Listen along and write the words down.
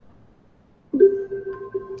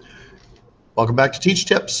Welcome back to Teach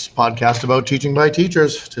Tips, podcast about teaching by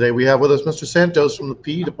teachers. Today we have with us Mr. Santos from the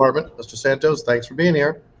PE department. Mr. Santos, thanks for being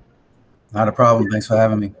here. Not a problem. Thanks for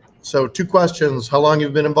having me. So, two questions. How long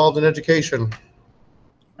you've been involved in education?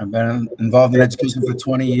 I've been involved in education for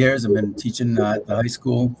 20 years. I've been teaching at the high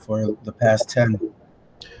school for the past 10.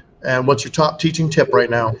 And what's your top teaching tip right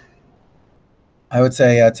now? I would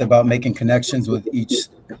say it's about making connections with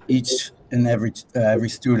each and every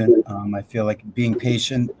student. I feel like being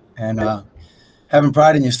patient and having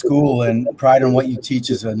pride in your school and pride in what you teach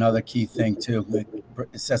is another key thing too.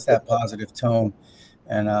 It sets that positive tone.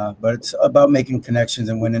 And but it's about making connections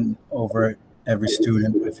and winning over every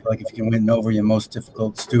student. I feel like if you can win over your most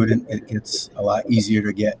difficult student, it gets a lot easier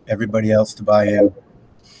to get everybody else to buy in.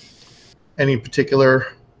 Any particular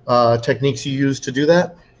techniques you use to do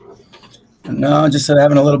that? No, just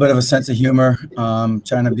having a little bit of a sense of humor,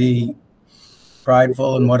 trying to be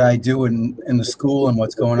prideful in what I do in the school and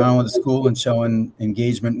what's going on with the school, and showing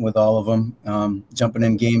engagement with all of them, jumping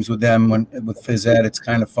in games with them. With phys ed, it's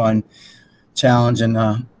kind of fun challenge,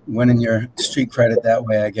 and winning your street credit that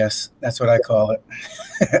way, I guess. That's what I call it.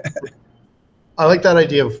 I like that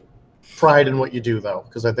idea of pride in what you do, though,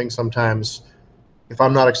 because I think sometimes if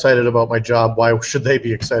I'm not excited about my job, why should they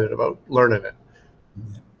be excited about learning it?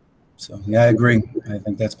 So, yeah, I agree. I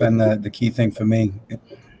think that's been the key thing for me.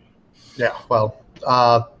 Yeah, well,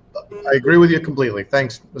 I agree with you completely.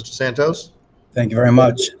 Thanks, Mr. Santos. Thank you very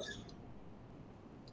much.